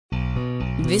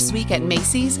This week at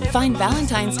Macy's, find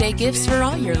Valentine's Day gifts for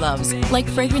all your loves, like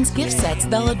fragrance gift sets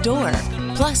they'll adore.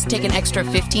 Plus, take an extra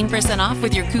 15% off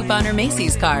with your coupon or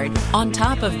Macy's card, on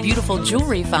top of beautiful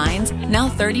jewelry finds, now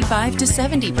 35 to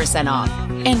 70% off,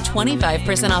 and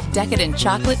 25% off decadent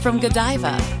chocolate from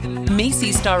Godiva.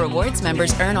 Macy's Star Rewards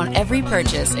members earn on every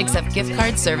purchase except gift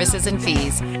card services and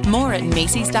fees. More at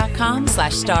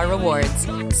Macys.com/Star Rewards.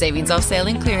 Savings off sale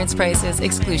and clearance prices.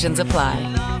 Exclusions apply.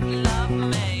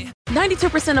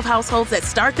 92% of households that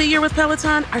start the year with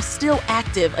Peloton are still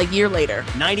active a year later.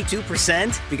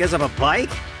 92% because of a bike?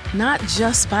 Not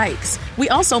just bikes. We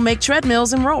also make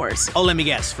treadmills and rowers. Oh, let me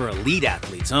guess, for elite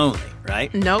athletes only,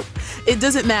 right? Nope. It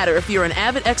doesn't matter if you're an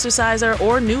avid exerciser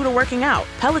or new to working out.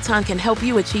 Peloton can help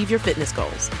you achieve your fitness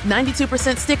goals.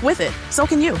 92% stick with it. So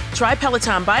can you. Try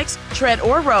Peloton bikes, tread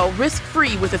or row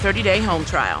risk-free with a 30-day home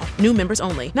trial. New members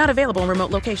only. Not available in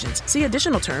remote locations. See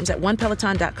additional terms at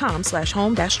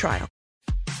onepeloton.com/home-trial.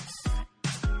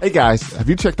 Hey guys, have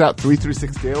you checked out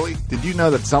 336 Daily? Did you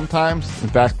know that sometimes, in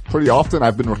fact, pretty often,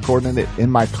 I've been recording it in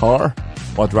my car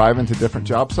while driving to different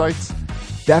job sites?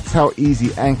 That's how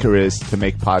easy Anchor is to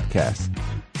make podcasts.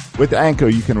 With Anchor,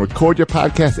 you can record your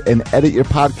podcast and edit your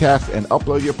podcast and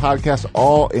upload your podcast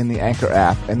all in the Anchor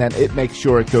app, and then it makes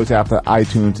sure it goes out to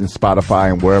iTunes and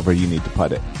Spotify and wherever you need to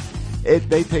put it.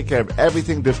 They take care of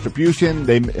everything distribution.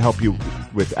 They help you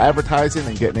with advertising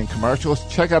and getting in commercials.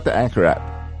 Check out the Anchor app.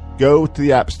 Go to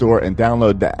the App Store and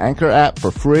download the Anchor app for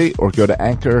free, or go to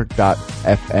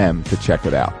anchor.fm to check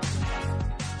it out.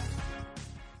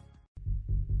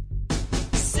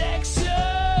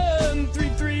 Section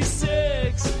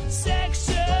 336.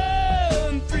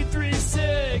 Section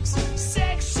 336.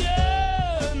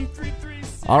 Section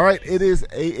 336. All right, it is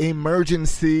a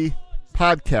emergency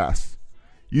podcast.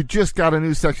 You just got a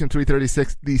new Section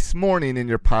 336 this morning in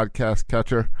your podcast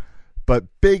catcher. But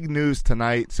big news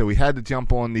tonight, so we had to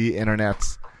jump on the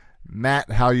internets.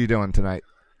 Matt, how are you doing tonight?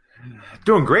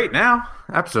 Doing great now.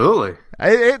 Absolutely.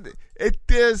 It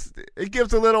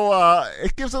gives a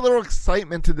little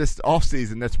excitement to this off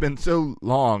season that's been so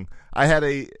long. I had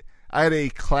a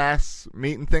class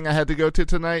meeting thing I had to go to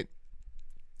tonight.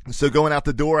 So going out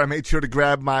the door, I made sure to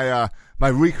grab my my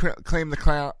Reclaim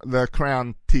the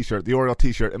Crown T-shirt, the Oriole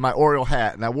T-shirt, and my Oriole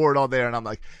hat, and I wore it all there. And I'm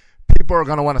like, people are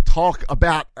going to want to talk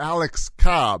about Alex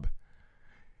Cobb.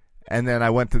 And then I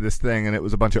went to this thing, and it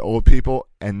was a bunch of old people,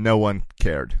 and no one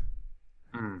cared.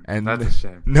 And that's a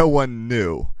shame. No one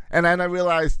knew. And then I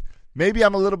realized maybe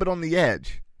I'm a little bit on the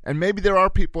edge, and maybe there are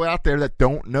people out there that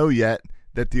don't know yet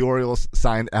that the Orioles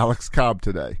signed Alex Cobb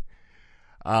today.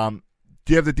 Do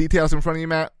you have the details in front of you,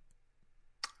 Matt?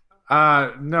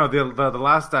 No, the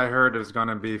last I heard it was going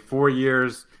to be 4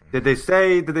 years. Did they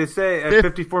say at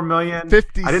 $54 million?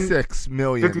 56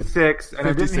 million. 56, and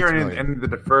I didn't hear any of the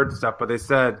deferred stuff, but they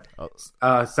said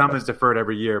some is deferred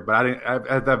every year. But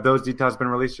have those details been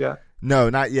released yet? No,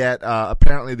 not yet.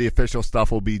 Apparently, the official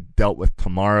stuff will be dealt with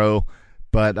tomorrow.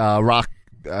 But Rock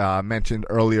mentioned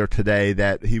earlier today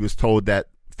that he was told that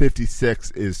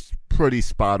 56 is pretty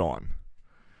spot on.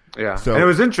 Yeah, so, and it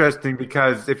was interesting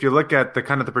because if you look at the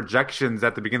kind of the projections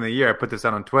at the beginning of the year, I put this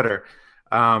out on Twitter.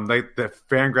 Like the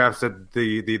Fangraphs said,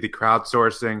 the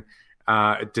crowdsourcing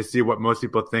to see what most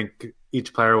people think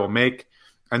each player will make,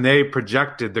 and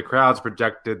the crowds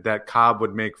projected that Cobb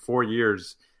would make 4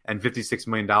 years and $56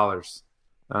 million.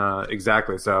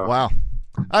 Exactly. So wow.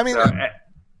 I mean,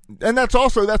 and that's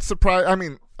surprising. I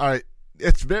mean, all right.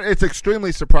 It's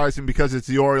extremely surprising because it's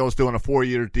the Orioles doing a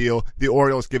 4-year deal. The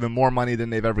Orioles giving more money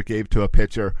than they've ever gave to a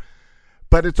pitcher.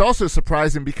 But it's also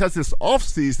surprising because this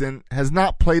offseason has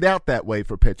not played out that way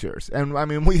for pitchers. And, I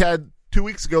mean, we had 2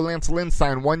 weeks ago Lance Lynn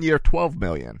signed 1 year, $12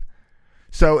 million.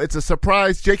 So it's a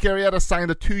surprise. Jake Arrieta signed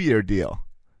a 2-year deal.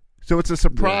 So it's a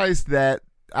surprise that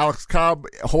Alex Cobb,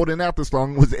 holding out this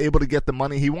long, was able to get the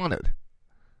money he wanted.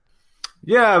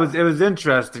 Yeah, it was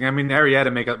interesting. I mean,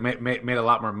 Arrieta made a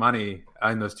lot more money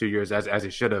in those 2 years as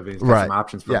he should have. He's got some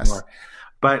options for more.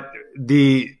 But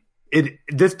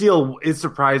this deal is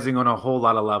surprising on a whole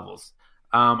lot of levels.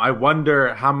 I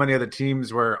wonder how many other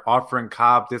teams were offering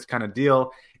Cobb this kind of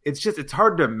deal. It's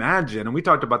hard to imagine, and we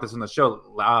talked about this on the show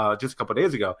just a couple of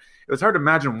days ago. It was hard to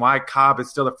imagine why Cobb is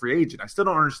still a free agent. I still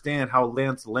don't understand how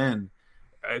Lance Lynn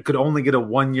could only get a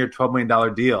 1 year, $12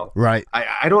 million deal. Right.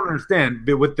 I don't understand.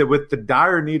 But with the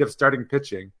dire need of starting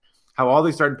pitching, how all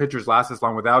these starting pitchers last this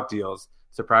long without deals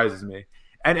surprises me.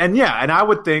 And I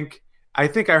would think. I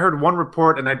think I heard one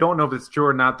report, and I don't know if it's true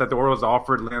or not, that the Orioles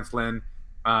offered Lance Lynn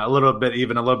a little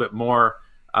bit more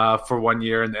for 1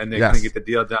 year, and they couldn't get the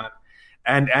deal done.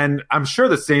 And I'm sure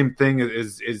the same thing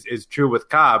is true with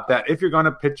Cobb, that if you're going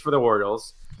to pitch for the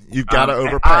Orioles, you've got to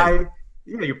overpay.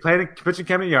 you're playing pitching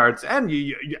Camden Yards, and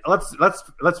you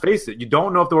let's face it, you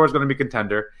don't know if the Orioles are going to be a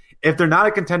contender. If they're not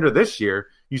a contender this year,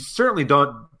 you certainly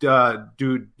don't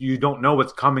know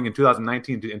what's coming in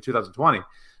 2019 and 2020.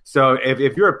 So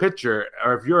if you're a pitcher,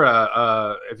 or if you're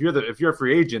a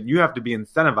free agent, you have to be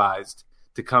incentivized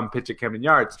to come pitch at Camden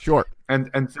Yards. Sure.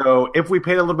 And so if we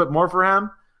paid a little bit more for him,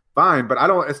 fine. But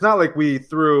it's not like we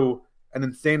threw an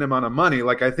insane amount of money.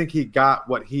 Like, I think he got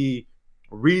what he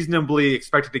reasonably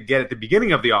expected to get at the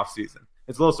beginning of the offseason.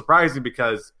 It's a little surprising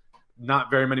because not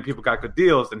very many people got good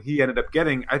deals, and he ended up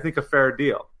getting, I think, a fair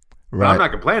deal. Right. I'm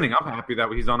not complaining. I'm happy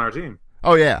that he's on our team.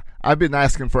 Oh, yeah. I've been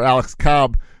asking for Alex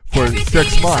Cobb for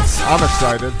 6 months. I'm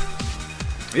excited.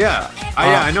 Yeah.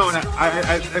 I know.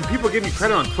 And people give me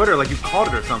credit on Twitter like you called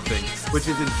it or something, which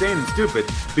is insane and stupid,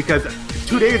 because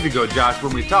 2 days ago, Josh,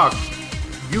 when we talked,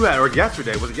 or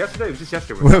yesterday. Was it yesterday? It was just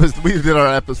yesterday. We did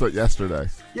our episode yesterday.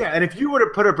 Yeah, and if you were to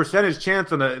put a percentage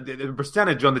on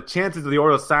the chances of the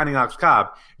Orioles signing Alex Cobb,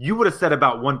 you would have said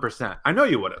about 1%. I know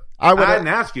you would have. I didn't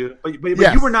ask you, but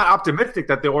yes. You were not optimistic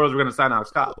that the Orioles were going to sign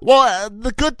Alex Cobb. Well,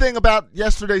 the good thing about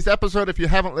yesterday's episode, if you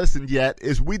haven't listened yet,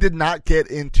 is we did not get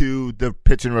into the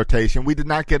pitching rotation. We did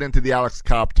not get into the Alex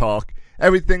Cobb talk.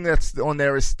 Everything that's on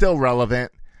there is still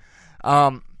relevant.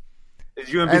 Is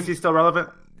UMBC still relevant?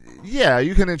 Yeah,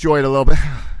 you can enjoy it a little bit.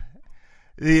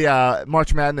 The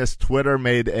March Madness Twitter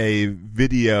made a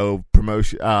video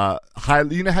promotion.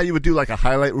 You know how you would do like a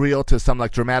highlight reel to some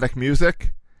like dramatic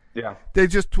music? Yeah. They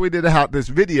just tweeted out this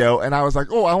video, and I was like,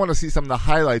 oh, I want to see some of the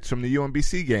highlights from the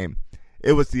UMBC game.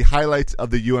 It was the highlights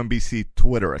of the UMBC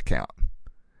Twitter account.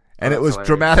 And it was hilarious.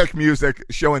 Dramatic music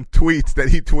showing tweets that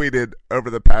he tweeted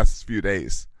over the past few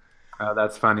days. Oh,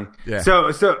 that's funny. Yeah. So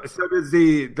does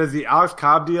the Alex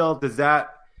Cobb deal, does that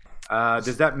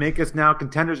make us now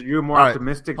contenders? Are you more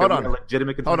optimistic that we're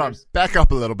legitimate contenders? Hold on. Back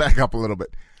up a little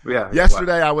bit. Yeah.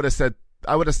 Yesterday I would have said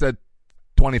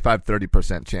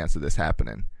 25-30% chance of this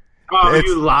happening. Oh,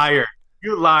 you liar.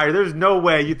 You liar. There's no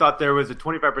way you thought there was a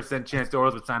 25% chance the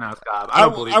Orioles would sign Alex Cobb. I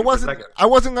don't believe it for a second. I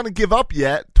wasn't going to give up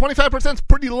yet. 25% is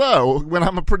pretty low when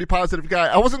I'm a pretty positive guy.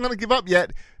 I wasn't going to give up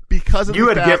yet because of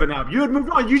given up. You had moved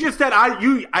on. You just said,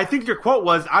 I think your quote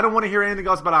was, I don't want to hear anything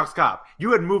else about Alex Cobb.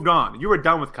 You had moved on. You were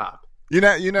done with Cobb. You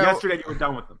know. Yesterday you were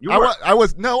done with him. I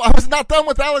was not done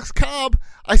with Alex Cobb.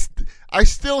 I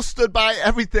still stood by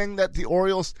everything that the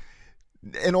Orioles,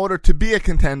 in order to be a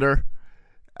contender,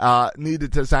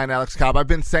 needed to sign Alex Cobb. I've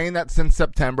been saying that since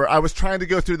September. I was trying to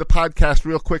go through the podcast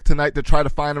real quick tonight to try to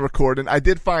find a recording. I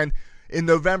did find in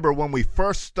November when we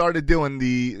first started doing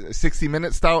the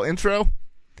 60-minute style intro,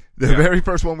 the very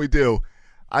first one we do,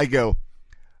 I go,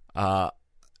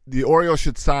 the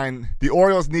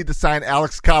Orioles need to sign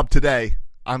Alex Cobb today.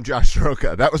 I'm Josh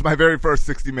Soroka. That was my very first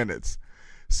 60 minutes.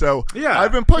 So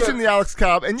I've been pushing the Alex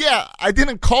Cobb, and I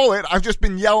didn't call it. I've just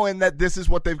been yelling that this is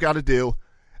what they've got to do.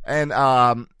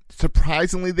 And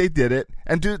surprisingly, they did it.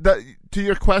 And to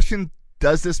your question,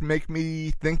 does this make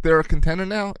me think they're a contender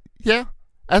now? Yeah.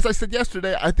 As I said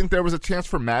yesterday, I think there was a chance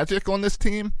for magic on this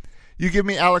team. You give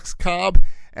me Alex Cobb,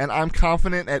 and I'm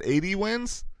confident at 80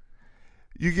 wins.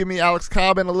 You give me Alex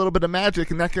Cobb and a little bit of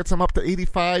magic, and that gets them up to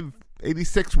 85,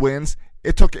 86 wins.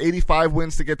 It took 85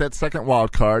 wins to get that second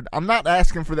wild card. I'm not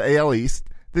asking for the AL East.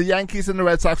 The Yankees and the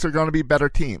Red Sox are going to be better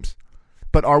teams.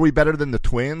 But are we better than the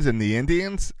Twins and the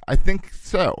Indians? I think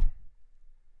so.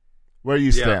 Where do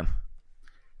you stand?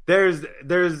 There's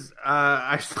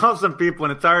I saw some people,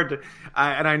 and it's hard to,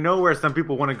 and I know where some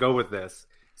people want to go with this.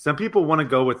 Some people want to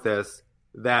go with this,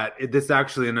 that this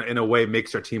actually in a way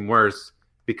makes our team worse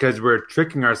because we're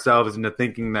tricking ourselves into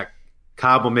thinking that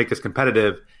Cobb will make us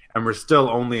competitive, and we're still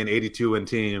only an 82-win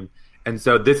team. And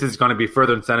so this is going to be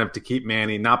further incentive to keep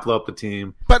Manny, not blow up the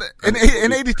team. But an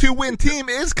 82-win team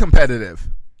is competitive.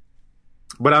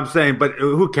 But I'm saying,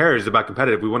 who cares about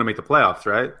competitive? We want to make the playoffs,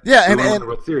 right? Yeah, and the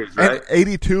World Series, right? And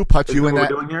 82 puts you in that.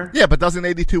 What we're doing here? Yeah, but doesn't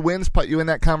 82 wins put you in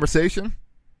that conversation?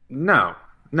 No.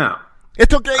 It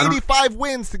took 85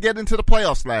 wins to get into the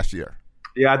playoffs last year.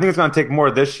 Yeah, I think it's going to take more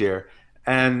this year.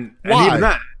 And even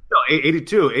that. No,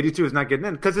 82 is not getting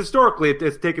in because historically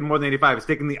it's taken more than 85. It's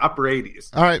taken the upper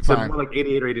 80s. All right, so fine. More like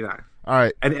 88 or 89. All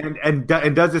right. And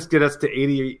does this get us to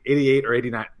 88 or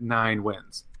 89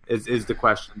 wins is the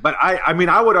question. But I mean,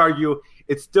 I would argue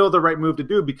it's still the right move to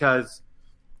do because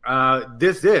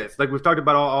this is, like we've talked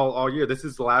about all year, this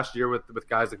is the last year with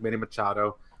guys like Manny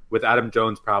Machado, with Adam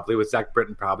Jones probably, with Zach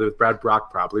Britton probably, with Brad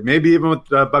Brock probably, maybe even with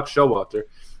Buck Showalter.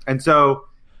 And so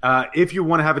if you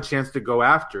want to have a chance to go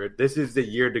after it, this is the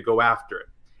year to go after it.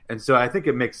 And so I think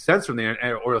it makes sense from the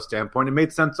Orioles standpoint. It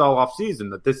made sense all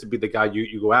offseason that this would be the guy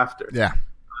you go after. Yeah.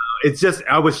 It's just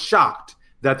I was shocked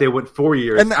that they went 4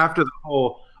 years after the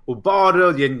whole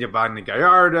Ubaldo, Giovanni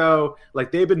Gallardo.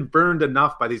 Like, they've been burned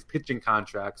enough by these pitching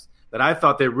contracts that I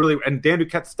thought they really – and Dan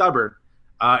Duquette's stubborn.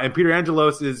 And Peter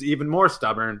Angelos is even more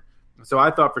stubborn. So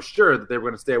I thought for sure that they were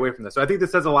going to stay away from this. So I think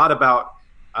this says a lot about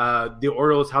the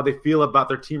Orioles, how they feel about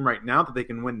their team right now, that they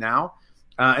can win now.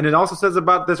 And it also says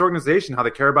about this organization, how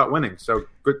they care about winning. So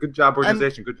good job,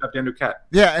 organization. Good job, Dan Duquette.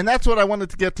 Yeah, and that's what I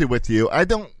wanted to get to with you.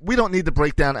 We don't need to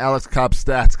break down Alex Cobb's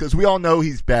stats because we all know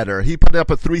he's better. He put up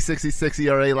a 3.66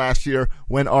 ERA last year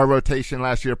when our rotation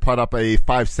last year put up a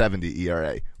 5.70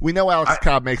 ERA. We know Alex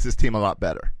Cobb makes his team a lot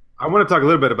better. I want to talk a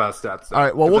little bit about stats, though. All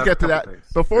right, well, we'll get to that.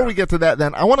 Before we get to that,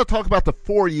 then, I want to talk about the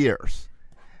 4 years.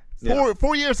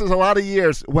 4 years is a lot of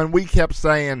years when we kept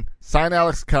saying, sign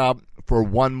Alex Cobb for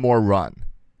one more run.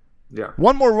 Yeah.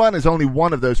 One more run is only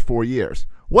one of those 4 years.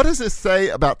 What does this say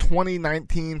about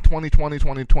 2019, 2020,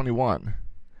 2021?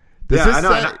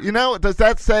 Does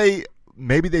that say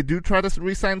maybe they do try to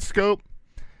re-sign Scope?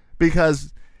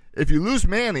 Because if you lose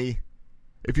Manny,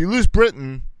 if you lose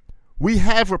Britton, we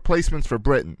have replacements for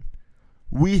Britton.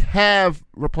 We have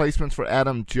replacements for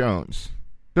Adam Jones.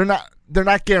 They're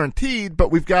not guaranteed, but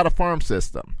we've got a farm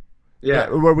system. Yeah.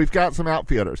 Where we've got some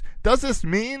outfielders. Does this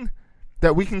mean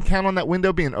that we can count on that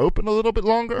window being open a little bit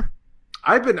longer?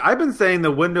 I've been saying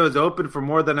the window is open for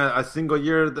more than a single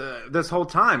year this whole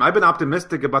time. I've been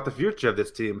optimistic about the future of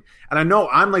this team. And I know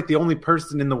I'm like the only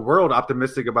person in the world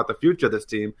optimistic about the future of this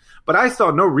team. But I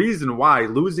saw no reason why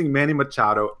losing Manny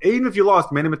Machado, even if you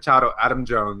lost Manny Machado, Adam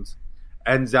Jones,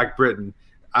 and Zach Britton,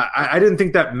 I didn't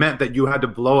think that meant that you had to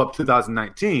blow up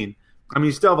 2019. I mean,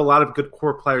 you still have a lot of good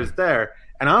core players there.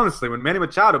 And honestly, when Manny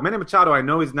Machado, I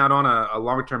know he's not on a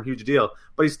long-term huge deal,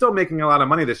 but he's still making a lot of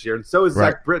money this year, and so is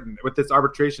Zach Britton with this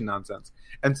arbitration nonsense.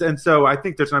 And so I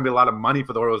think there's going to be a lot of money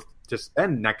for the Orioles to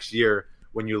spend next year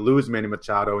when you lose Manny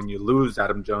Machado and you lose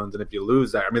Adam Jones, and if you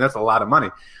lose that, I mean, that's a lot of money.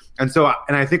 And so,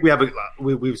 and I think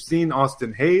we've seen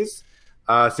Austin Hayes,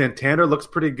 Santander looks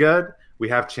pretty good. We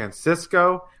have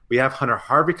Francisco, we have Hunter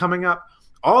Harvey coming up.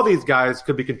 All these guys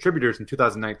could be contributors in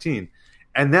 2019.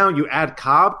 And now you add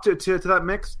Cobb to that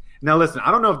mix. Now, listen,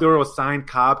 I don't know if the Orioles signed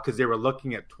Cobb because they were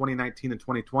looking at 2019 and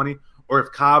 2020, or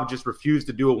if Cobb just refused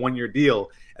to do a one-year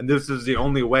deal, and this is the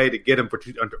only way to get him for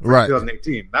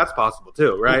 2018. That's possible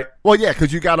too, right? Well, yeah,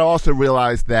 because you got to also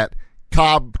realize that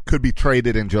Cobb could be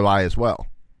traded in July as well.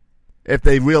 If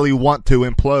they really want to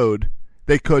implode,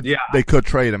 they could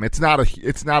trade him. It's not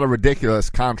a ridiculous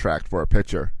contract for a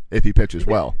pitcher if he pitches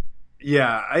well.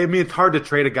 Yeah, I mean, it's hard to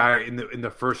trade a guy in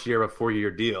the first year of a 4-year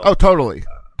deal. Oh, totally.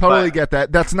 Get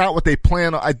that. That's not what they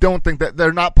plan. I don't think that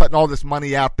they're not putting all this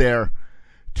money out there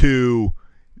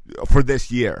for this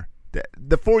year.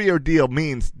 The 4-year deal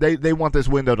means they want this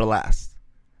window to last.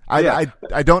 I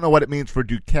don't know what it means for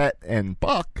Duquette and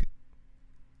Buck.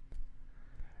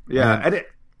 Yeah, and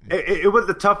it was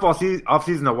a tough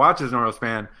offseason to watch as an Orioles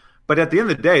fan, but at the end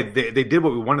of the day, they did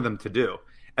what we wanted them to do.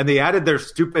 And they added their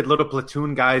stupid little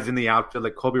platoon guys in the outfield,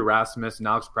 like Colby Rasmus and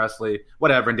Alex Presley,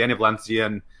 whatever, and Danny Valencia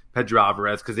and Pedro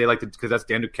Alvarez, because that's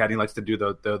Dan Duquette. He likes to do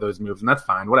those moves, and that's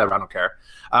fine. Whatever, I don't care.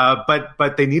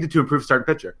 But they needed to improve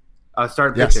starting pitching.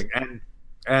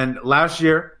 And last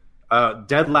year,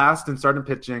 dead last in starting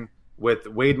pitching with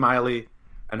Wade Miley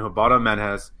and Ubaldo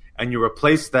Menez, and you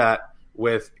replace that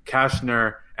with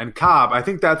Cashner and Cobb. I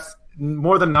think that's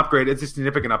more than an upgrade. It's a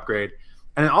significant upgrade.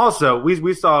 And also,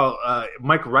 we saw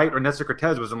Mike Wright or Nestor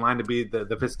Cortez was in line to be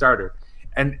the fifth starter.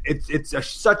 And it's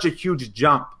such a huge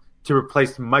jump to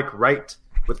replace Mike Wright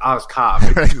with Alex Cobb.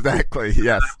 Exactly,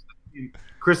 yes.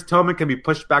 Chris Tillman can be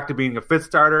pushed back to being a fifth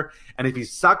starter. And if he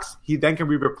sucks, he then can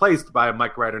be replaced by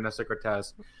Mike Wright or Nestor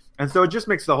Cortez. And so it just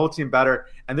makes the whole team better.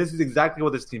 And this is exactly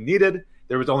what this team needed.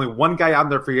 There was only one guy out in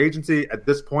their free agency at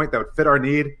this point that would fit our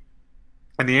need.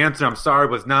 And the answer, I'm sorry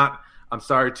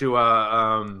to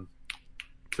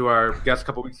our guest a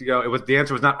couple weeks ago. The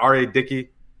answer was not R.A.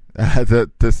 Dickey.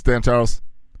 To Stan Charles?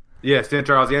 Yeah, Stan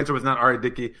Charles. The answer was not R.A.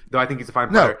 Dickey, though I think he's a fine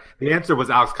player. The answer was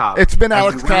Alex Cobb. It's been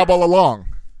Alex Cobb all along.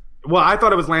 Well, I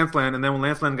thought it was Lance Lynn, and then when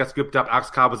Lance Lynn got scooped up, Alex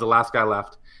Cobb was the last guy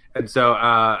left. And so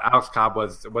Alex Cobb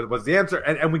was the answer,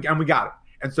 and we got it.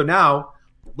 And so now,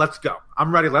 let's go.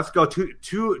 I'm ready. Let's go to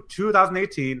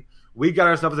 2018. We got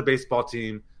ourselves a baseball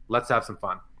team. Let's have some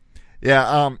fun.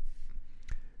 Yeah,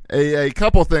 A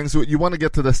couple of things. You want to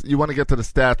get to this. You want to get to the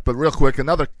stats, but real quick,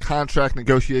 another contract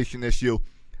negotiation issue.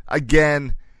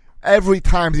 Again, every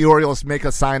time the Orioles make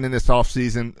a sign in this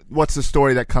offseason, what's the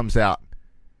story that comes out?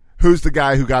 Who's the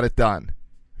guy who got it done?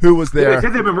 Who was there? They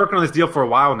said they've been working on this deal for a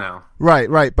while now.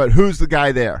 Right. But who's the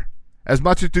guy there? As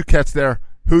much as Duquette's there,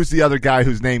 who's the other guy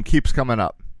whose name keeps coming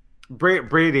up?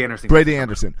 Brady Anderson. Brady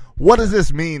Anderson. What does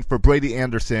this mean for Brady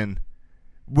Anderson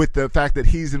with the fact that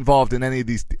he's involved in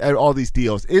all these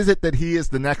deals? Is it that he is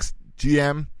the next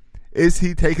GM? Is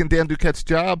he taking Dan Duquette's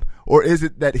job, or is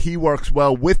it that he works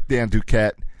well with Dan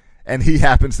Duquette and he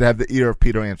happens to have the ear of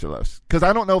Peter Angelos? Because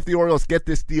I don't know if the Orioles get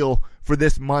this deal for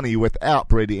this money without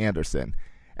Brady Anderson.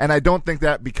 And I don't think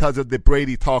that because of the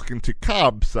Brady talking to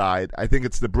Cobb side. I think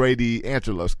it's the Brady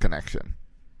Angelos connection.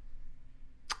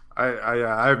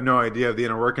 I have no idea of the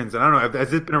inner workings. And I don't know,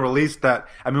 has it been a release that,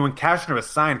 when Cashner was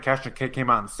signed, Cashner came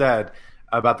out and said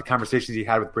about the conversations he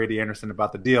had with Brady Anderson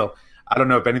about the deal. I don't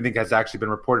know if anything has actually been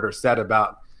reported or said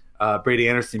about Brady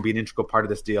Anderson being an integral part of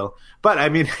this deal.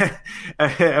 But,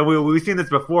 we've seen this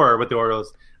before with the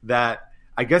Orioles, that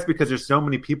I guess because there's so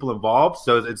many people involved,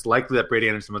 so it's likely that Brady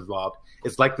Anderson was involved.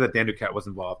 It's likely that Dan Duquette was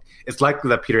involved. It's likely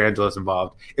that Peter Angelos was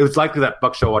involved. It was likely that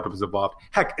Buck Showalter was involved.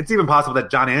 Heck, it's even possible that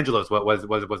John Angelos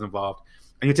was involved.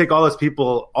 And you take all those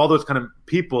people, all those kind of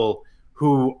people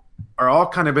who are all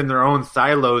kind of in their own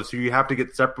silos who you have to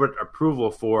get separate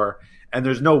approval for, and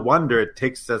there's no wonder it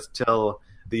takes us till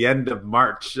the end of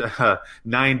March,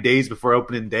 9 days before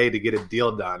opening day to get a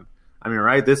deal done.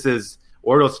 Right?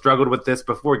 Orioles struggled with this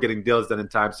before getting deals done in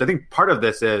time. So I think part of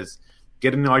this is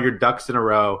getting all your ducks in a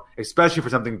row, especially for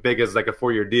something big as like a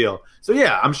 4-year deal. So,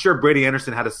 yeah, I'm sure Brady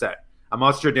Anderson had a say. I'm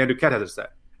also sure Dan Duquette had a say.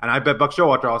 And I bet Buck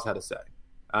Showalter also had a say.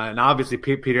 And obviously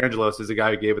Peter Angelos is the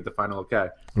guy who gave it the final okay.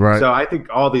 Right. So I think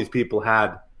all these people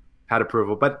had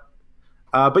approval. But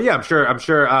yeah, I'm sure.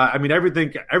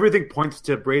 Everything points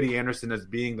to Brady Anderson as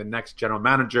being the next general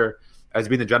manager, as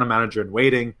being the general manager in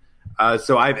waiting.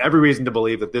 So I have every reason to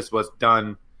believe that this was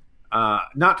done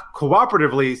not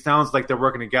cooperatively. Sounds like they're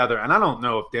working together, and I don't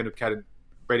know if Dan Duquette and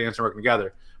Brady Anderson are working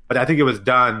together, but I think it was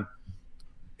done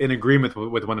in agreement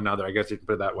with one another. I guess you can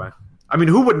put it that way.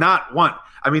 Who would not want?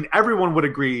 Everyone would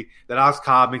agree that Alex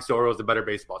Cobb makes the Orioles a better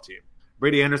baseball team.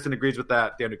 Brady Anderson agrees with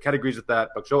that. Dan Duquette agrees with that.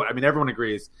 Buck Showalter, everyone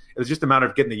agrees. It was just a matter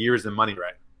of getting the years and money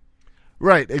right.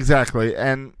 Right, exactly.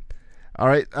 And all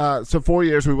right, so 4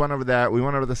 years. We went over that. We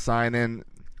went over the sign-in.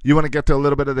 You want to get to a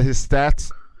little bit of his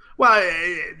stats? Well,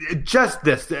 just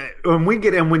this. When we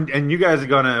get in, and you guys are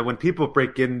gonna, when people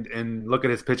break in and look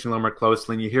at his pitching a little more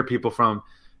closely, and you hear people from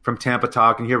Tampa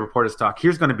talk and you hear reporters talk,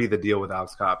 here's going to be the deal with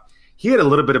Alex Cobb. He had a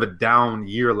little bit of a down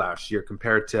year last year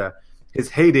compared to his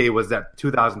heyday was that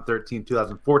 2013,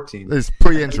 2014. His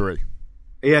pre-injury.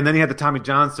 Yeah, and then he had the Tommy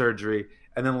John surgery,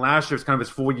 and then last year was kind of his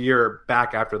full year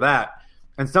back after that.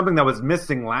 And something that was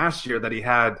missing last year that he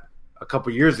had a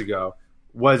couple years ago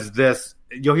was this.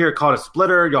 You'll hear it called a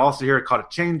splitter. You'll also hear it called a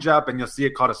changeup, and you'll see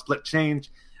it called a split change.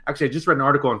 Actually, I just read an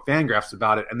article on Fangraphs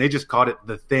about it, and they just called it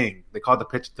the thing. They called the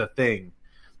pitch the thing.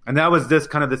 And that was this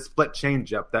split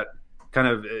changeup that kind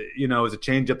of, was a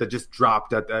changeup that just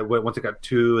dropped once it got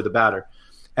to the batter.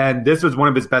 And this was one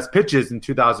of his best pitches in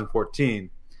 2014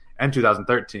 and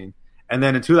 2013. And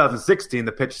then in 2016,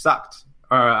 the pitch sucked.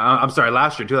 Last year,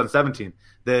 in 2017,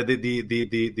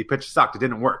 the pitch sucked. It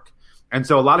didn't work. And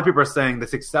so a lot of people are saying the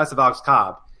success of Alex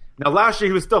Cobb. Now, last year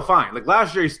he was still fine. Like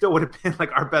last year, he still would have been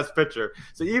like our best pitcher.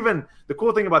 So even the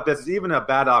cool thing about this is even a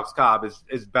bad Alex Cobb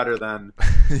is better than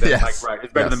yes.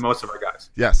 It's better than most of our guys.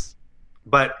 Yes.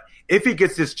 But if he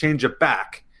gets this changeup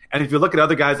back, and if you look at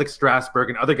other guys like Strasburg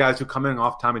and other guys who come in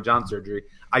off Tommy John surgery,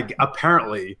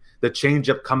 apparently the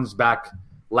changeup comes back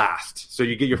last. So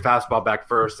you get your fastball back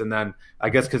first, and then I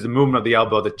guess because the movement of the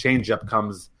elbow, the changeup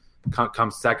comes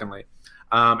secondly.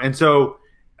 And so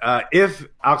if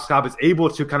Alex Cobb is able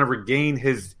to kind of regain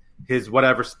his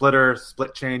whatever splitter,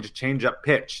 split change, changeup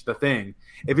pitch, the thing,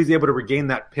 if he's able to regain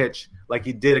that pitch like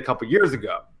he did a couple years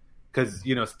ago, because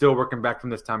still working back from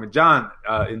this Tommy John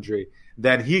injury,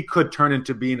 then he could turn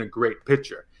into being a great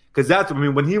pitcher. Because that's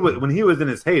when he was in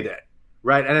his heyday,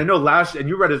 right? And I know and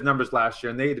you read his numbers last year,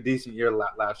 and they had a decent year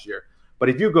last year. But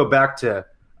if you go back to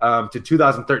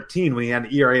 2013 when he had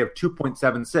an ERA of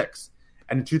 2.76.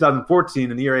 And in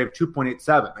 2014, an ERA of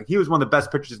 2.87. Like he was one of the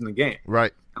best pitchers in the game.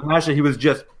 Right. And last year he was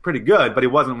just pretty good, but he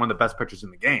wasn't one of the best pitchers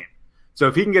in the game. So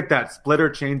if he can get that splitter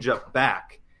changeup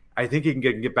back, I think he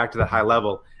can get back to that high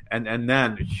level. And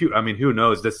then, who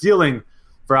knows? The ceiling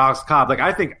for Alex Cobb,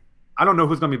 I don't know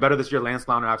who's going to be better this year, Lance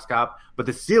Lyon or Alex Cobb, but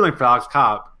the ceiling for Alex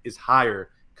Cobb is higher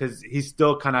because he's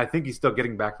still I think he's still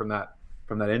getting back from that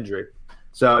injury.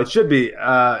 So it should be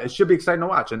exciting to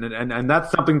watch, and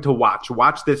that's something to watch.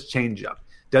 Watch this changeup.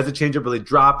 Does the changeup really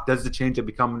drop? Does the changeup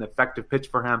become an effective pitch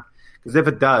for him? Because if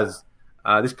it does,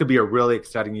 this could be a really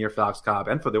exciting year for Alex Cobb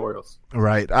and for the Orioles.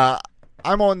 Right.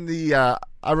 I'm on the.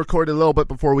 I recorded a little bit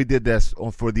before we did this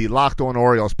for the Locked On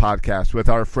Orioles podcast with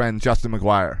our friend Justin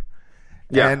McGuire.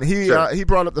 Yeah, and he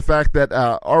brought up the fact that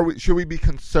should we be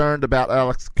concerned about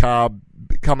Alex Cobb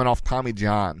coming off Tommy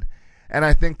John? And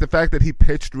I think the fact that he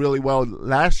pitched really well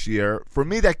last year, for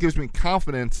me, that gives me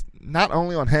confidence not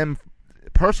only on him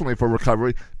personally for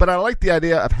recovery, but I like the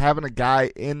idea of having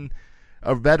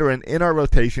a veteran in our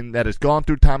rotation that has gone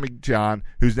through Tommy John,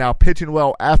 who's now pitching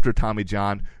well after Tommy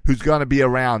John, who's going to be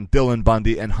around Dylan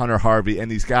Bundy and Hunter Harvey and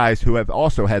these guys who have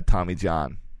also had Tommy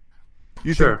John.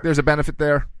 You think there's a benefit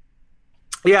there?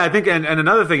 Yeah, I think, and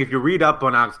another thing, if you read up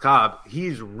on Alex Cobb,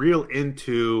 he's real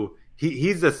into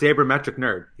he's a sabermetric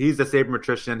nerd. He's a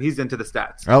sabermetrician. He's into the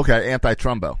stats. Okay,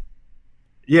 anti-Trumbo.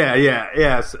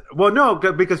 Yes. Well, no,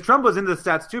 because Trumbo's into the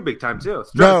stats too, big time too.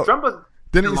 Trumbo's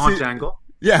didn't launch angle.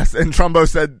 Yes, and Trumbo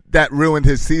said that ruined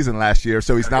his season last year,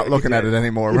 so he's not looking at it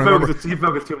anymore. He focused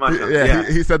too much on it.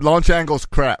 He said launch angle's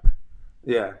crap.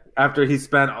 Yeah, after he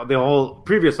spent the whole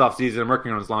previous offseason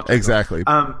working on his launch angle. Exactly.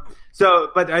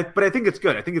 But I think it's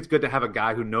good. I think it's good to have a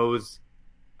guy who knows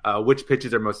which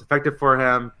pitches are most effective for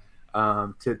him,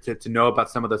 to know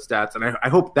about some of the stats. And I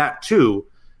hope that too,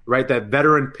 right, that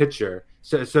veteran pitcher.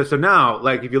 So now,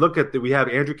 like, if you look at we have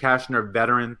Andrew Cashner,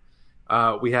 veteran.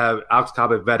 We have Alex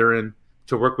Cobb, a veteran,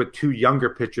 to work with two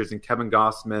younger pitchers in Kevin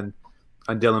Gossman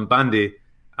and Dylan Bundy.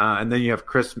 And then you have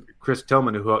Chris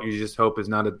Tillman, who you just hope is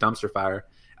not a dumpster fire.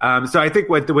 So I think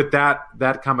with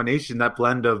that combination, that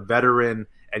blend of veteran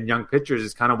and young pitchers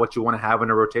is kind of what you want to have in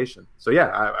a rotation. So, yeah,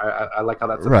 I like how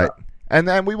that's right. Up. And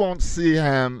then we won't see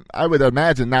him, I would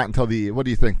imagine, not until what do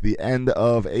you think, the end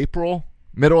of April?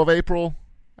 Middle of April?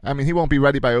 I mean, he won't be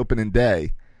ready by opening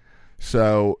day.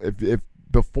 So if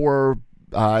before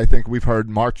I think we've heard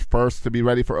March 1st to be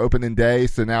ready for opening day.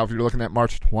 So now if you're looking at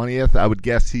March 20th, I would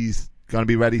guess he's going to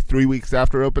be ready 3 weeks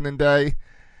after opening day,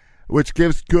 which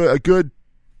gives a good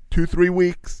 2-3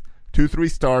 weeks,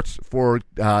 2-3 starts for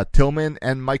Tillman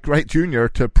and Mike Wright Jr.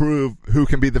 to prove who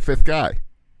can be the fifth guy.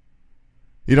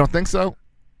 You don't think so?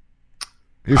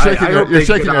 You're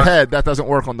shaking your head. That doesn't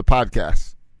work on the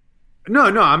podcast. No.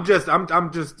 I'm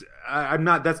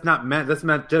not. That's not meant. That's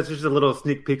meant just a little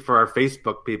sneak peek for our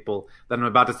Facebook people that I'm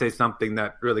about to say something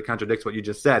that really contradicts what you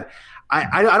just said.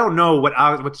 I don't know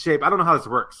what shape. I don't know how this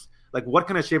works. Like, what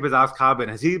kind of shape is Alex Cobb in?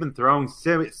 Has he been throwing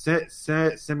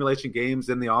simulation games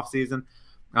in the offseason?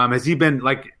 Has he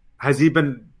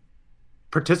been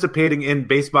participating in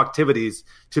baseball activities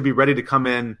to be ready to come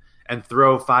in and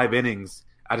throw 5 innings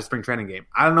at a spring training game?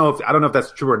 I don't know if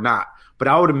that's true or not, but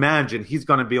I would imagine he's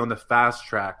going to be on the fast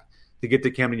track to get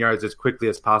to Camden Yards as quickly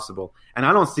as possible. And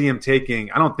I don't see him I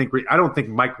don't think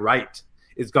Mike Wright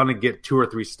is going to get 2 or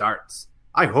 3 starts.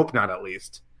 I hope not, at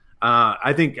least.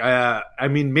 I think,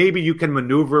 maybe you can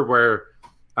maneuver where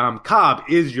Cobb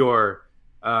is he's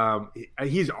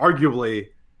arguably,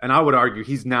 and I would argue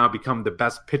he's now become the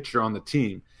best pitcher on the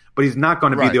team, but he's not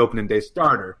going to be the opening day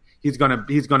starter. He's going to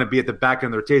be at the back end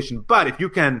of the rotation. But if you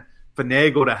can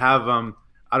finagle to have him,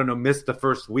 miss the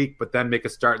first week, but then make a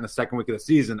start in the second week of the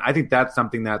season, I think that's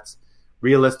something that's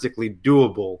realistically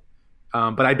doable.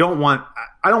 But I don't want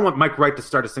Mike Wright to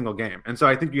start a single game. And so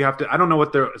I think you have to – I don't know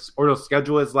what their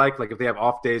schedule is like if they have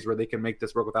off days where they can make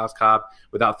this work with Alex Cobb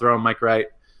without throwing Mike Wright.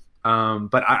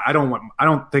 But I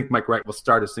don't think Mike Wright will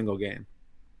start a single game.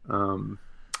 So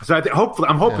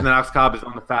I'm hoping that Alex Cobb is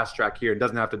on the fast track here and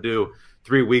doesn't have to do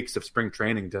 3 weeks of spring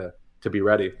training to be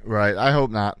ready. Right. I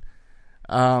hope not.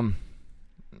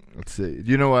 Let's see. Do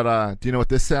you know what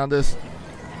this sound is?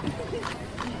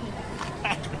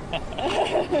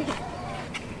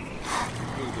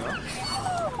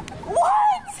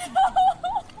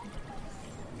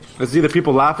 It's either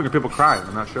people laughing or people crying.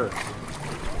 I'm not sure.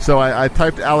 So I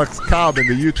typed Alex Cobb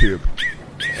into YouTube,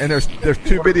 and there's 2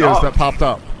 videos that popped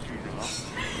up.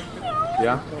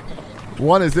 Yeah.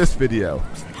 One is this video,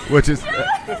 which is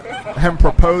him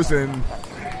proposing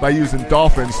by using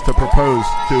dolphins to propose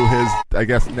to his, I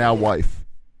guess, now wife.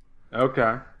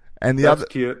 Okay. And that's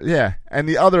cute. Yeah. And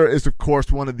the other is, of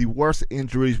course, one of the worst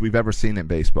injuries we've ever seen in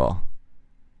baseball.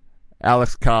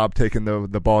 Alex Cobb taking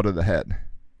the ball to the head.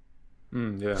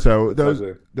 Yeah. So those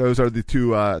are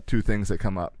the two things that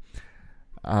come up.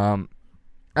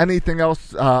 Anything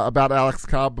else about Alex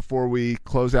Cobb before we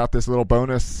close out this little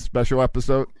bonus special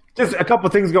episode? Just a couple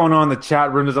things going on in the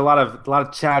chat room. There's a lot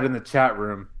of chat in the chat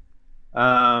room.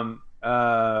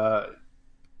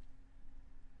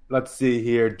 Let's see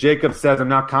here. Jacob says, I'm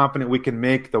not confident we can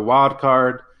make the wild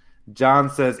card. John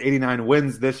says 89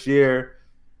 wins this year.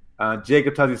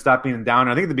 Jacob tells you to stop being a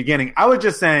downer. I think at the beginning, I was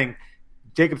just saying,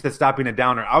 Jacob said stop being a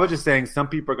downer. I was just saying some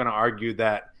people are going to argue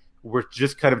that we're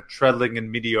just kind of treadling in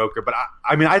mediocre. But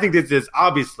I think this is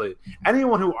obviously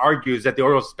anyone who argues that the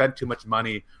Orioles spent too much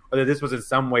money or that this was in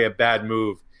some way a bad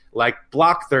move,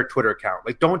 block their Twitter account.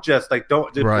 Don't just right.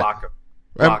 block them.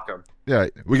 Block them. Yeah,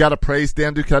 we got to praise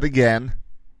Dan Duquette again.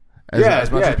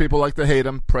 As much as people like to hate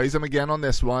him, praise him again on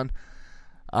this one.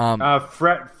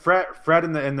 Fred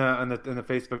in the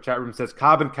Facebook chat room says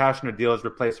Cobb and Cashner deals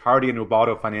replace Hardy and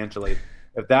Ubaldo financially.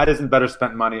 If that isn't better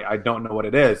spent money, I don't know what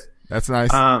it is. That's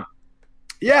nice.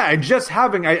 And just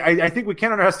having, I think we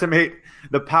can't underestimate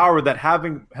the power that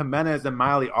having Jimenez and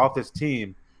Miley off this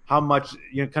team. How much,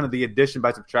 kind of the addition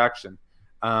by subtraction.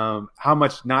 How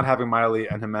much not having Miley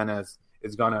and Jimenez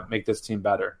is going to make this team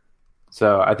better.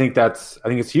 So I think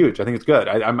it's huge. I think it's good.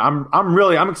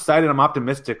 I'm excited. I'm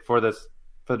optimistic for the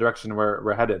direction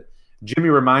we're headed. Jimmy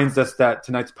reminds us that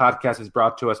tonight's podcast is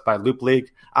brought to us by Loop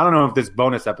League. I don't know if this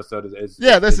bonus episode is.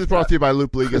 Yeah, this is brought to you by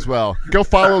Loop League as well. Go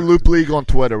follow Loop League on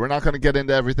Twitter. We're not going to get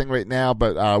into everything right now,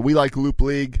 but we like Loop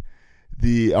League.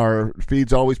 Our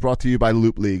feed's always brought to you by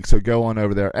Loop League, so go on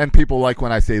over there. And people like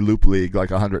when I say Loop League like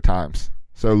 100 times.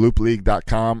 So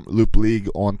loopleague.com, Loop League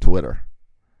on Twitter.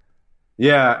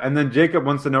 Yeah, and then Jacob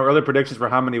wants to know early predictions for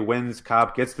how many wins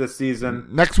Cobb gets this season.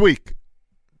 Next week.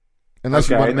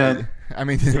 Unless you want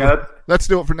to, let's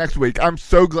do it for next week. I'm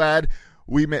so glad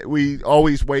we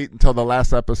always wait until the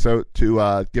last episode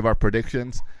to give our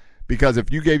predictions, because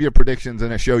if you gave your predictions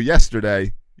in a show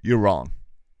yesterday, you're wrong.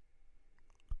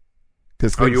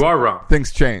 You are wrong.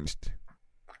 Things changed.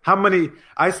 How many?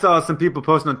 I saw some people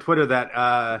posting on Twitter that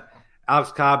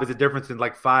Alex Cobb is a difference in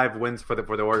like 5 wins for the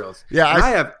Orioles.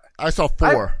 Yeah, I saw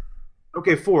 4.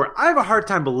 4. I have a hard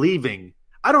time believing.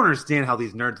 I don't understand how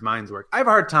these nerds' minds work. I have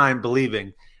a hard time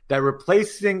believing that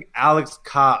replacing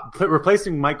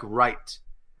Mike Wright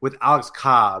with Alex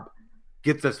Cobb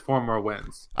gets us 4 more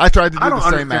wins. I tried to do the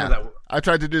same math. I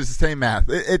tried to do the same math.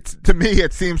 To me,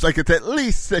 it seems like it's at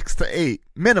least 6 to 8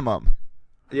 minimum.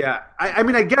 Yeah, I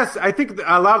think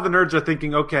a lot of the nerds are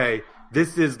thinking, okay,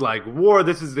 this is like WAR.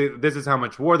 This is how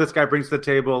much WAR this guy brings to the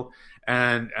table,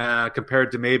 and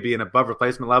compared to maybe an above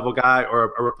replacement level guy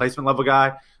or a replacement level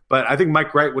guy. But I think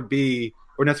Mike Wright would be,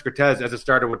 or Nestor Cortez as a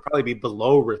starter would probably be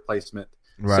below replacement.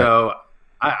 Right. So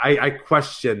I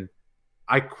question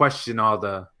all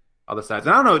the sides.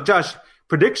 And I don't know, Josh,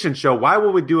 prediction show. Why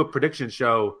would we do a prediction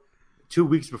show 2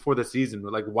 weeks before the season?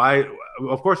 Like, why?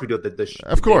 Of course we do it this.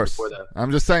 Of course.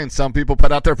 I'm just saying, some people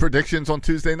put out their predictions on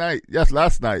Tuesday night. Yes,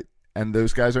 last night, and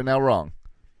those guys are now wrong.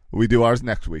 We do ours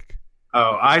next week.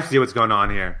 Oh, I see what's going on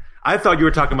here. I thought you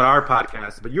were talking about our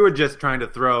podcast, but you were just trying to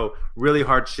throw really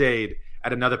hard shade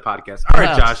at another podcast. All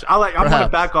right, Josh, I'm going to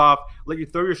back off, let you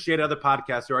throw your shade at other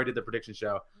podcasts who already did the prediction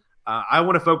show. I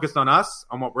want to focus on us,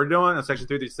 on what we're doing on Section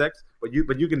 336, but you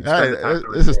can spend the time.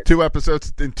 This is 2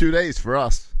 episodes in 2 days for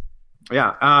us.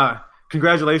 Yeah.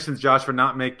 Congratulations, Josh, for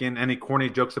not making any corny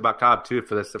jokes about Cobb, too,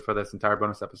 for this entire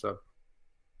bonus episode.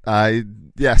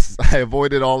 Yes, I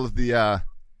avoided all of the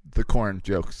corn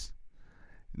jokes.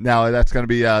 Now, that's going to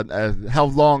be how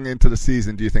long into the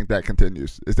season do you think that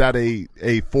continues? Is that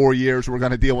a 4 years we're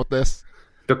going to deal with this?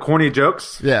 The corny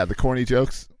jokes? Yeah, the corny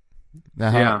jokes.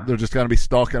 Now, they're just going to be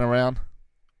stalking around?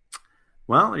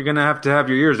 Well, you're going to have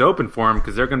your ears open for them,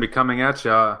 because they're going to be coming at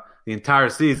you the entire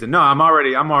season. No, I'm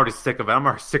already sick of it. I'm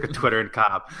already sick of Twitter and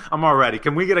Cobb. I'm already.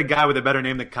 Can we get a guy with a better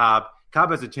name than Cobb?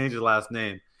 Cobb has to change his last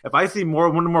name. If I see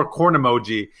one more corn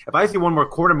emoji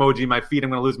in my feed, I'm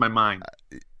going to lose my mind.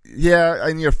 Yeah,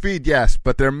 in your feed, yes,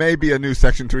 but there may be a new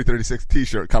Section 336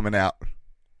 T-shirt coming out.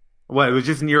 What, it was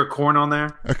just near corn on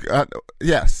there?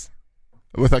 Yes,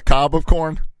 with a cob of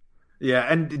corn. Yeah,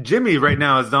 and Jimmy right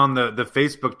now is on the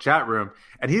Facebook chat room,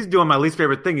 and he's doing my least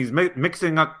favorite thing. He's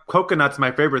mixing up coconuts,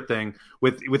 my favorite thing,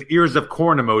 with ears of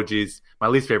corn emojis, my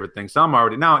least favorite thing. So I'm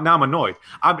already now I'm annoyed.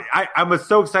 I was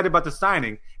so excited about the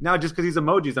signing. Now just because he's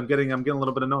emojis, I'm getting a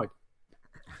little bit annoyed.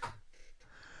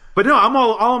 But no, I'm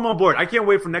on board. I can't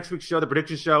wait for next week's show, the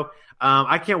prediction show.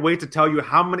 I can't wait to tell you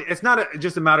how many. It's not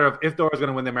just a matter of if the Orioles are going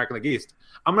to win the American League East.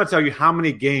 I'm going to tell you how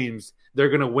many games they're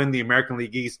going to win the American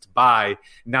League East by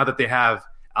now that they have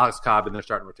Alex Cobb in their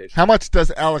starting rotation. How much does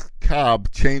Alex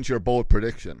Cobb change your bold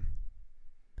prediction?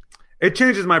 It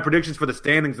changes my predictions for the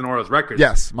standings and Orioles records.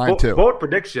 Yes, mine too. Bold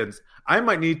predictions. I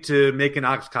might need to make an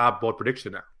Alex Cobb bold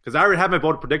prediction now, because I already have my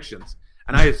bold predictions,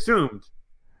 and I assumed.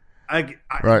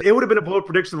 Right. It would have been a bold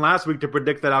prediction last week to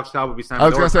predict that Alex Cobb would be signed.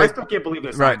 I still can't believe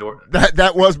they signed Orton.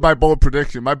 That was my bold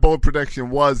prediction. My bold prediction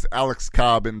was Alex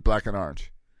Cobb in black and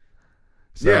orange.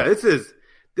 So. Yeah, this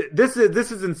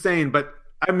is insane. But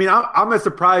I mean, I'm as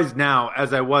surprised now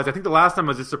as I was. I think the last time I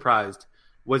was as surprised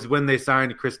was when they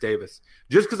signed Chris Davis.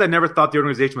 Just because I never thought the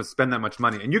organization would spend that much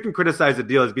money. And you can criticize the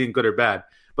deal as being good or bad,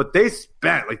 but they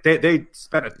spent they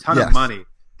spent a ton of money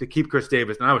to keep Chris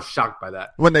Davis, and I was shocked by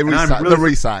that. When they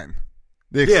re-sign,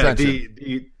 the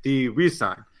extension. The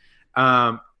re-sign.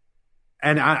 And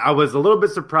I was a little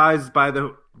bit surprised by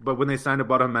but when they signed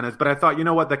Ubaldo Jimenez. But I thought, you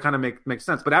know what, that kind of makes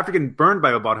sense. But after getting burned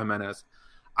by Ubaldo Jimenez,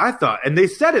 I thought, and they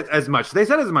said it as much. They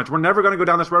said as much. We're never going to go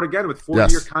down this road again with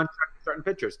 4-year contracts starting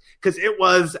pitchers, because it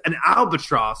was an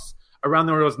albatross around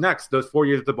the Orioles' necks those 4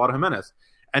 years with Ubaldo Jimenez.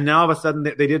 And now all of a sudden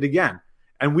they did it again.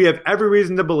 And we have every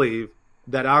reason to believe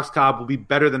that Alex Cobb will be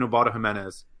better than Ubaldo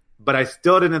Jimenez. But I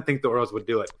still didn't think the Orioles would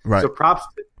do it. Right. So props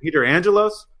to Peter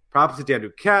Angelos, props to Dan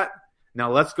Duquette.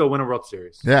 Now let's go win a World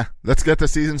Series. Yeah, let's get the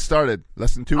season started.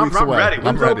 Less than 2 weeks away. Ready.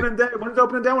 I'm ready. Opening day? When's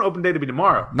opening day? I want opening day to be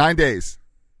tomorrow. 9 days.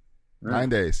 9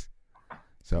 days.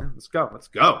 So let's go. Let's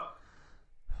go.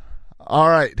 All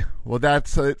right. Well,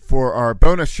 that's it for our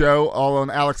bonus show, all on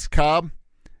Alex Cobb.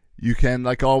 You can,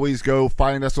 like always, go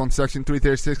find us on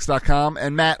section336.com.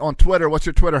 And Matt, on Twitter, what's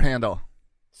your Twitter handle?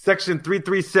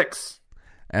 Section336.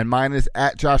 And mine is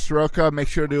at Josh Soroka. Make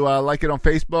sure to like it on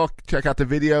Facebook, check out the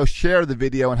video, share the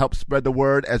video, and help spread the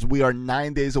word as we are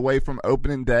 9 days away from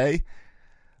opening day.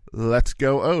 Let's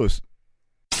go O's.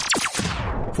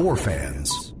 For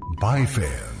fans, by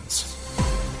fans.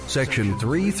 Section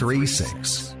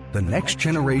 336, the next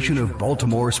generation of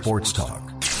Baltimore sports talk.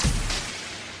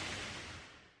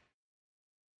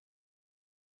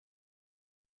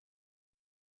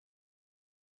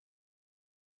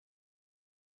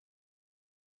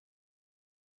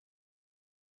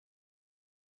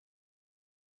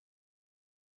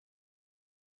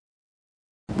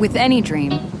 With any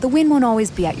dream, the wind won't always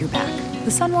be at your back,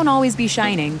 the sun won't always be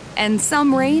shining, and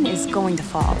some rain is going to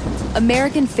fall.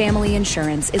 American Family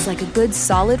Insurance is like a good,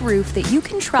 solid roof that you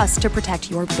can trust to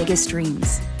protect your biggest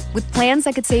dreams. With plans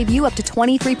that could save you up to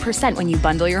 23% when you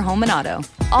bundle your home and auto.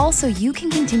 Also, you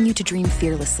can continue to dream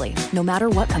fearlessly, no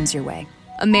matter what comes your way.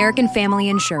 American Family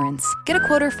Insurance. Get a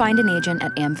quote or find an agent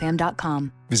at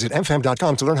amfam.com. Visit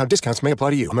amfam.com to learn how discounts may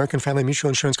apply to you. American Family Mutual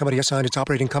Insurance Company assigned its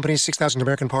operating company, 6000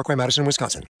 American Parkway, Madison,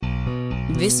 Wisconsin.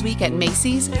 This week at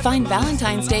Macy's, find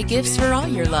Valentine's Day gifts for all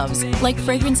your loves, like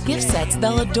fragrance gift sets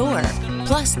they'll adore.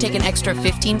 Plus, take an extra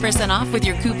 15% off with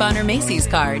your coupon or Macy's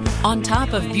card, on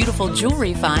top of beautiful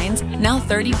jewelry finds, now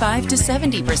 35 to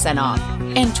 70% off,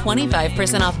 and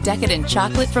 25% off decadent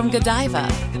chocolate from Godiva.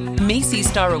 Macy's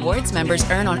Star Rewards members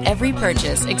earn on every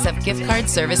purchase except gift card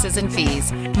services and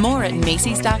fees. More at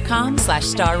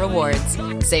Macys.com/Star Rewards.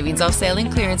 Savings off sale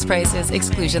and clearance prices.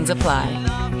 Exclusions apply.